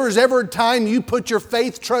said, if there is ever a time you put your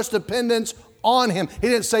faith, trust, dependence on Him. He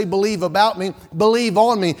didn't say believe about me, believe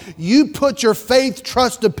on me. You put your faith,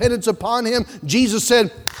 trust, dependence upon Him. Jesus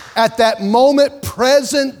said, at that moment,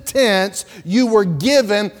 present tense, you were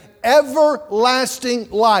given everlasting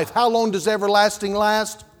life. How long does everlasting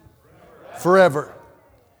last? Forever.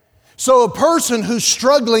 So a person who's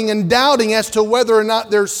struggling and doubting as to whether or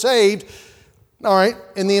not they're saved, all right,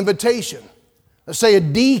 in the invitation. Let's say a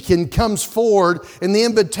deacon comes forward in the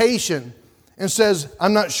invitation and says,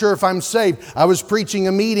 I'm not sure if I'm saved. I was preaching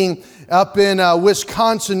a meeting up in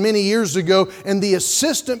Wisconsin many years ago, and the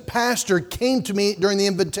assistant pastor came to me during the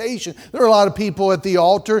invitation. There were a lot of people at the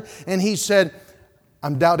altar, and he said,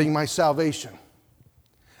 I'm doubting my salvation.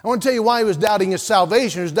 I want to tell you why he was doubting his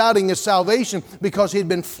salvation. He was doubting his salvation because he'd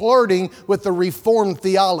been flirting with the Reformed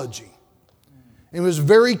theology. He was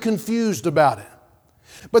very confused about it.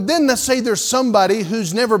 But then let's say there's somebody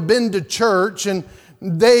who's never been to church, and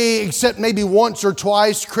they, except maybe once or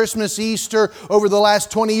twice, Christmas, Easter, over the last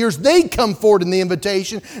 20 years, they come forward in the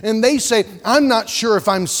invitation and they say, I'm not sure if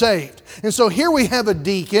I'm saved. And so here we have a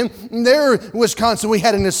deacon. There in Wisconsin, we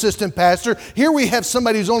had an assistant pastor. Here we have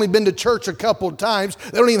somebody who's only been to church a couple of times.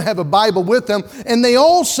 They don't even have a Bible with them. And they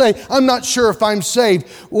all say, I'm not sure if I'm saved.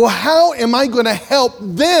 Well, how am I going to help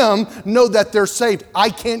them know that they're saved? I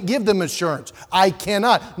can't give them assurance. I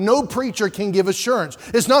cannot. No preacher can give assurance.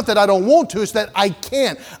 It's not that I don't want to. It's that I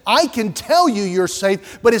can't. I can tell you you're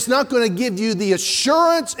saved, but it's not going to give you the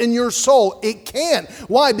assurance in your soul. It can't.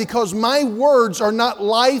 Why? Because my words are not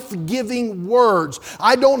life-giving words.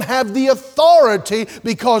 I don't have the authority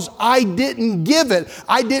because I didn't give it.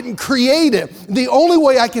 I didn't create it. The only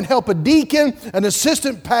way I can help a deacon, an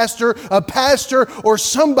assistant pastor, a pastor, or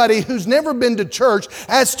somebody who's never been to church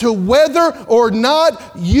as to whether or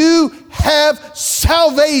not you have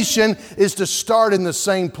salvation is to start in the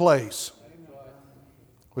same place.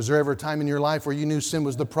 Was there ever a time in your life where you knew sin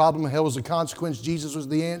was the problem, hell was the consequence, Jesus was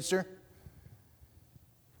the answer?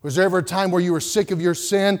 Was there ever a time where you were sick of your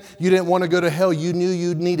sin, you didn't want to go to hell, you knew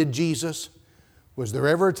you needed Jesus? Was there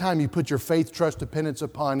ever a time you put your faith, trust, dependence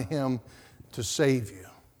upon Him to save you?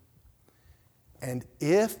 And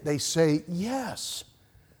if they say, yes,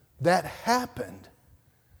 that happened,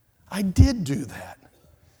 I did do that,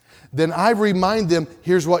 then I remind them,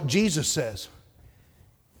 here's what Jesus says.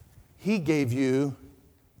 He gave you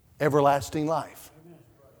everlasting life.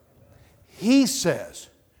 He says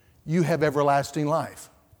you have everlasting life.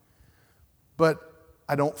 But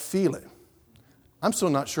I don't feel it. I'm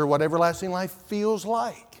still not sure what everlasting life feels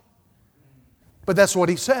like. But that's what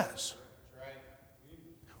He says.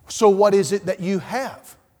 So what is it that you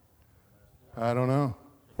have? I don't know.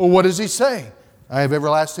 Well, what does He say? I have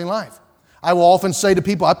everlasting life. I will often say to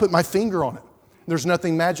people, I put my finger on it. There's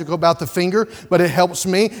nothing magical about the finger, but it helps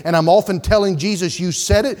me. And I'm often telling Jesus, you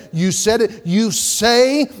said it, you said it. You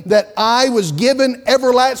say that I was given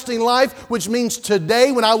everlasting life, which means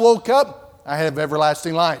today when I woke up, I have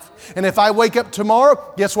everlasting life. And if I wake up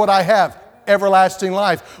tomorrow, guess what I have? Everlasting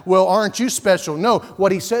life. Well, aren't you special? No,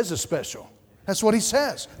 what He says is special. That's what He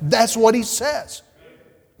says. That's what He says.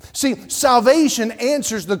 See, salvation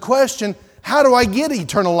answers the question, how do I get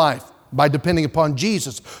eternal life? By depending upon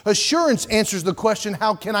Jesus. Assurance answers the question,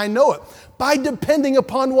 how can I know it? By depending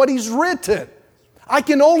upon what He's written. I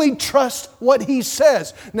can only trust what He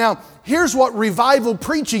says. Now, here's what revival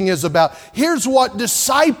preaching is about. Here's what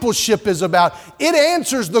discipleship is about. It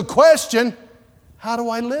answers the question, how do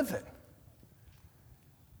I live it?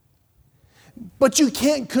 But you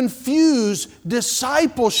can't confuse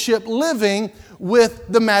discipleship living with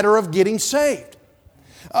the matter of getting saved.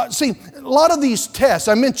 See, a lot of these tests,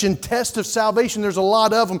 I mentioned test of salvation, there's a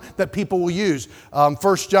lot of them that people will use. 1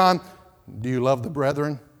 John, do you love the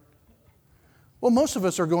brethren? Well, most of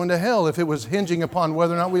us are going to hell if it was hinging upon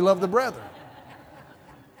whether or not we love the brethren.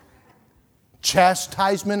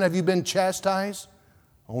 Chastisement, have you been chastised?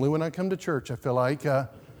 Only when I come to church, I feel like.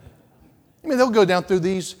 They'll go down through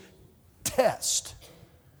these tests.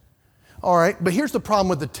 All right, but here's the problem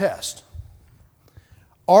with the test.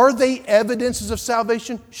 Are they evidences of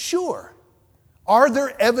salvation? Sure. Are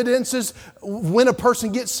there evidences when a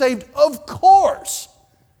person gets saved? Of course.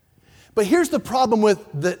 But here's the problem with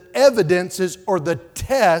the evidences or the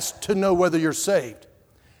test to know whether you're saved.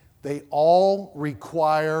 They all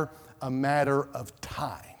require a matter of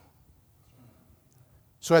time.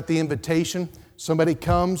 So at the invitation, somebody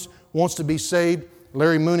comes, wants to be saved.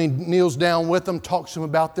 Larry Mooney kneels down with them, talks to them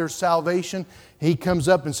about their salvation. He comes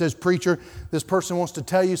up and says, preacher, this person wants to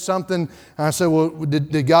tell you something. And I said, well,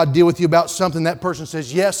 did God deal with you about something? That person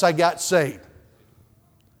says, yes, I got saved.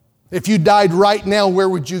 If you died right now, where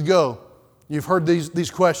would you go? You've heard these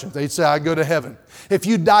questions. They'd say, I go to heaven. If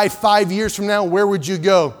you die 5 years from now, where would you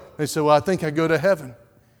go? They say, well, I think I go to heaven.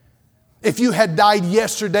 If you had died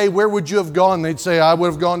yesterday, where would you have gone? They'd say, I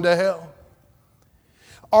would have gone to hell.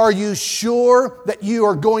 Are you sure that you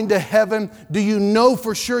are going to heaven? Do you know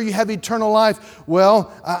for sure you have eternal life?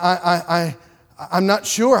 Well, I'm not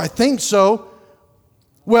sure. I think so.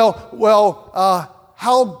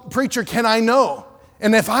 How, preacher, can I know?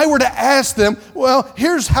 And if I were to ask them, well,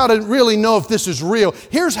 here's how to really know if this is real.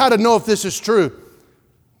 Here's how to know if this is true.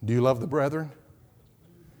 Do you love the brethren?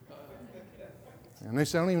 And they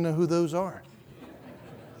say, I don't even know who those are.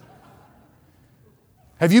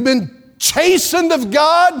 Have you been chastened of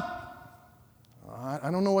God? I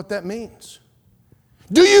don't know what that means.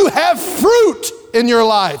 Do you have fruit in your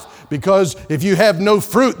life? Because if you have no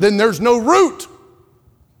fruit, then there's no root.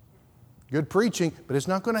 Good preaching, but it's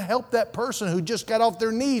not going to help that person who just got off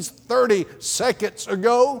their knees 30 seconds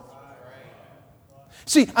ago.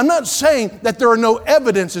 See, I'm not saying that there are no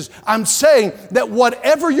evidences. I'm saying that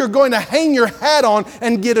whatever you're going to hang your hat on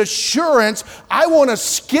and get assurance, I want to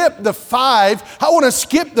skip the 5. I want to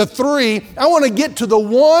skip the 3. I want to get to the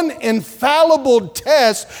one infallible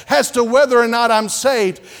test as to whether or not I'm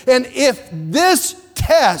saved. And if this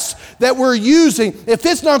test that we're using, if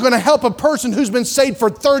it's not going to help a person who's been saved for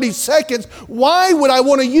 30 seconds, why would I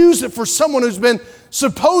want to use it for someone who's been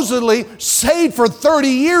supposedly saved for 30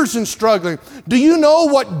 years and struggling? Do you know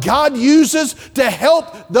what God uses to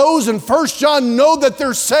help those in 1 John know that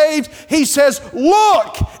they're saved? He says,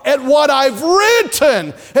 look at what I've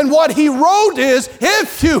written. And what he wrote is,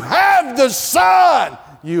 if you have the Son,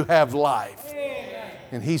 you have life.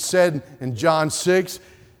 And he said in John 6,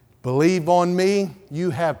 believe on me,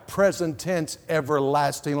 you have present tense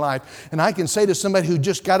everlasting life. And I can say to somebody who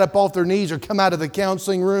just got up off their knees or come out of the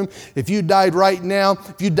counseling room, if you died right now,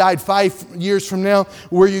 if you died 5 years from now,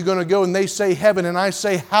 where are you going to go? And they say heaven. And I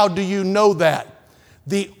say, how do you know that?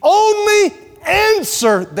 The only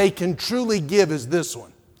answer they can truly give is this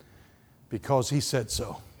one. Because He said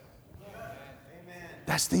so.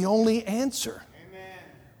 That's the only answer.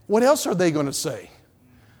 What else are they going to say?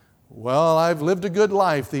 Well, I've lived a good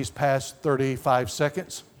life these past 35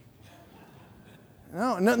 seconds.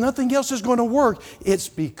 No, nothing else is going to work. It's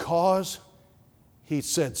because He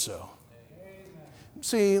said so.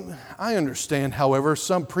 See, I understand, however,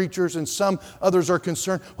 some preachers and some others are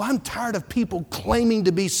concerned. Well, I'm tired of people claiming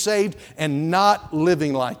to be saved and not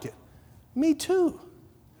living like it. Me too.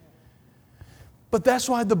 But that's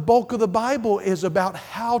why the bulk of the Bible is about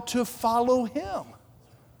how to follow Him.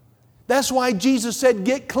 That's why Jesus said,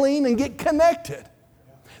 get clean and get connected.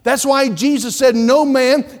 That's why Jesus said no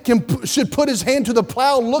man should put his hand to the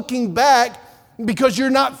plow looking back because you're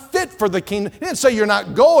not fit for the kingdom. He didn't say you're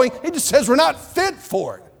not going. He just says we're not fit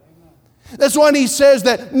for it. That's why He says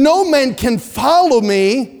that no man can follow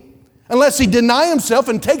me unless he deny himself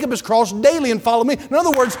and take up his cross daily and follow me. In other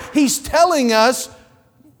words, He's telling us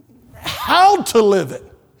how to live it.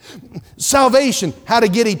 Salvation, how to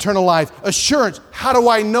get eternal life. Assurance, how do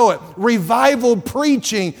I know it? Revival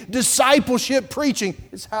preaching, discipleship preaching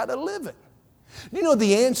is how to live it. You know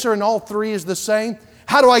the answer in all three is the same?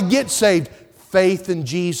 How do I get saved? Faith in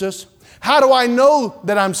Jesus. How do I know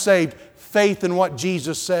that I'm saved? Faith in what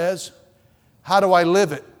Jesus says. How do I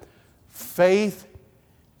live it? Faith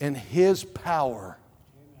in His power.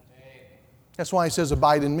 That's why He says,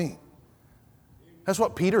 abide in me. That's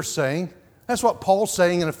what Peter's saying. That's what Paul's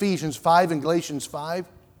saying in Ephesians 5 and Galatians 5.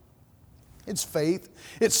 It's faith.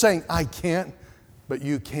 It's saying, I can't, but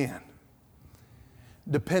you can.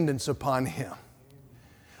 Dependence upon Him.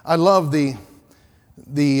 I love the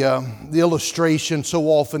illustration so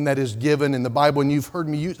often that is given in the Bible, and you've heard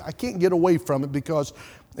me use. I can't get away from it because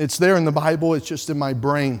it's there in the Bible. It's just in my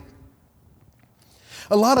brain.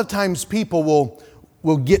 A lot of times people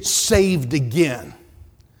will get saved again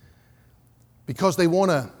because they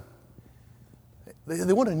want a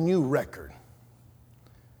new record.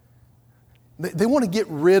 They want to get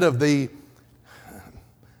rid of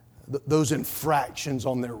those infractions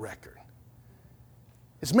on their record.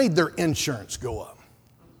 It's made their insurance go up.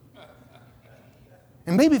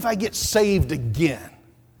 And maybe if I get saved again.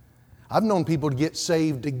 I've known people to get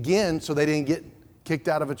saved again so they didn't get kicked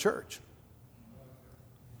out of a church.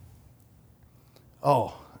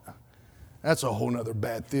 Oh, that's a whole nother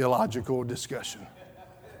bad theological discussion.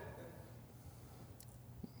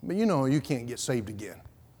 But you know you can't get saved again.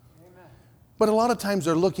 Amen. But a lot of times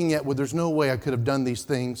they're looking at, well, there's no way I could have done these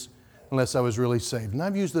things unless I was really saved. And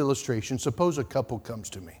I've used the illustration. Suppose a couple comes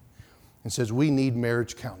to me and says, we need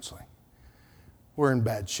marriage counseling. We're in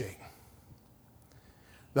bad shape.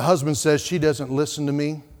 The husband says she doesn't listen to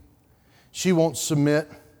me. She won't submit.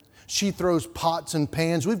 She throws pots and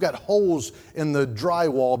pans. We've got holes in the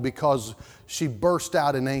drywall because she burst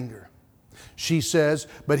out in anger. She says,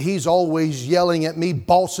 but he's always yelling at me,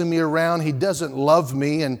 bossing me around. He doesn't love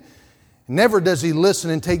me, and never does he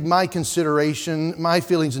listen and take my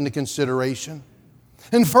feelings into consideration.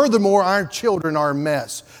 And furthermore, our children are a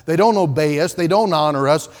mess. They don't obey us. They don't honor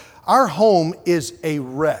us. Our home is a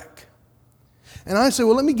wreck. And I say,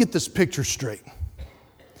 well, let me get this picture straight.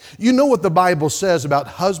 You know what the Bible says about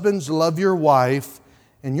husbands, love your wife,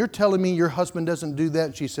 and you're telling me your husband doesn't do that?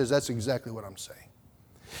 And she says, that's exactly what I'm saying.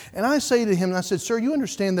 And I say to him, and I said, sir, you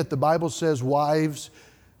understand that the Bible says wives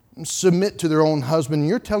submit to their own husband, and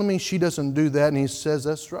you're telling me she doesn't do that? And he says,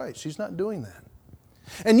 that's right, she's not doing that.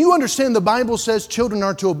 And you understand the Bible says children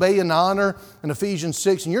are to obey and honor in Ephesians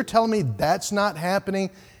 6, and you're telling me that's not happening?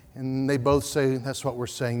 And they both say, that's what we're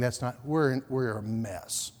saying, that's not, we're a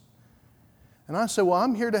mess. And I said, well,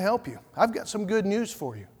 I'm here to help you. I've got some good news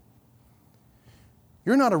for you.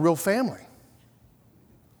 You're not a real family.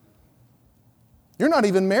 You're not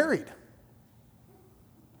even married.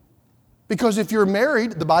 Because if you're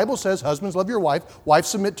married, the Bible says, husbands, love your wife, wives,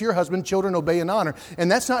 submit to your husband, children, obey and honor. And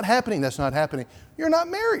that's not happening. That's not happening. You're not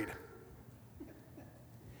married.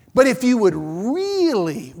 But if you would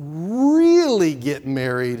really, really get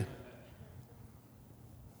married,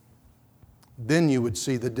 then you would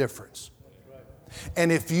see the difference.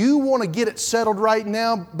 And if you want to get it settled right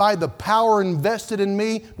now by the power invested in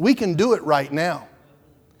me, we can do it right now.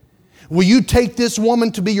 Will you take this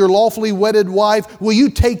woman to be your lawfully wedded wife? Will you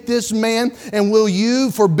take this man, and will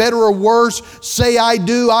you, for better or worse, say I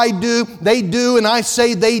do, they do, and I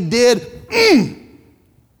say they did?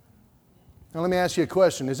 Now let me ask you a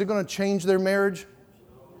question. Is it going to change their marriage?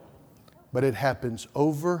 But it happens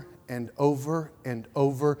over and over and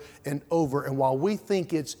over and over. And while we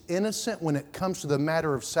think it's innocent when it comes to the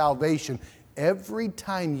matter of salvation, every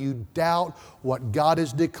time you doubt what God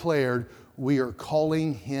has declared, we are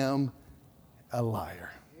calling him a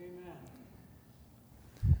liar.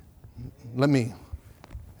 Amen. Let me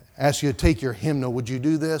ask you to take your hymnal. Would you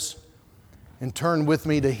do this? And turn with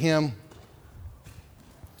me to hymn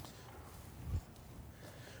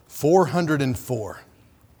 404.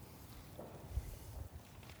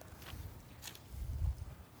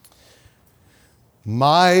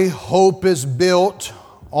 My hope is built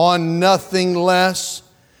on nothing less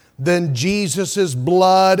than Jesus'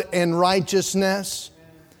 blood and righteousness.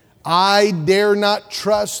 I dare not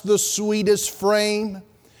trust the sweetest frame,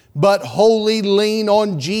 but wholly lean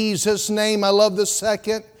on Jesus' name. I love the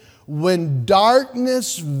second. When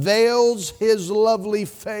darkness veils His lovely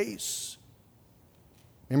face.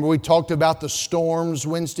 Remember we talked about the storms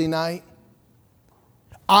Wednesday night?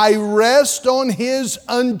 I rest on His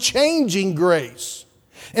unchanging grace.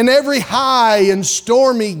 In every high and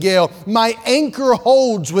stormy gale, my anchor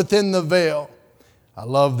holds within the veil. I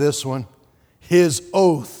love this one. His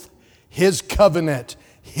oath, His covenant,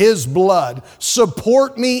 His blood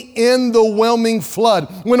support me in the whelming flood.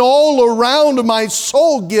 When all around my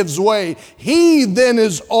soul gives way, He then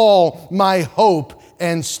is all my hope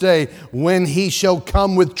and stay. When He shall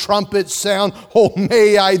come with trumpet sound, oh,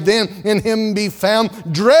 may I then in Him be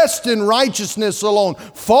found, dressed in righteousness alone,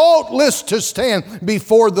 faultless to stand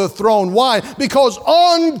before the throne. Why? Because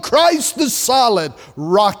on Christ the solid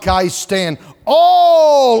rock I stand.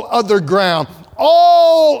 All other ground,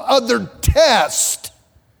 all other test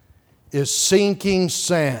is sinking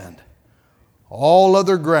sand. All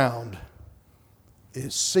other ground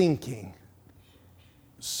is sinking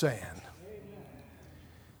sand.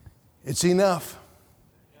 It's enough.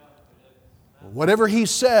 Whatever He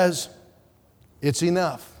says, it's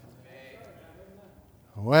enough.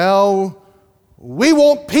 Well, we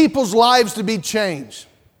want people's lives to be changed.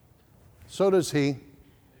 So does He.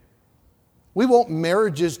 We want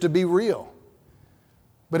marriages to be real.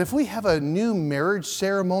 But if we have a new marriage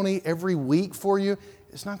ceremony every week for you,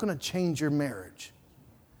 it's not going to change your marriage.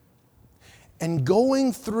 And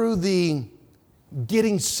going through the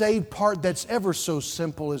getting saved part that's ever so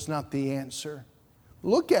simple is not the answer.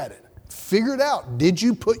 Look at it. Figure it out. Did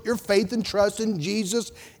you put your faith and trust in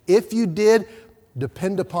Jesus? If you did,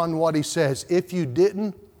 depend upon what He says. If you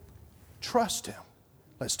didn't, trust Him.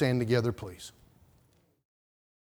 Let's stand together, please.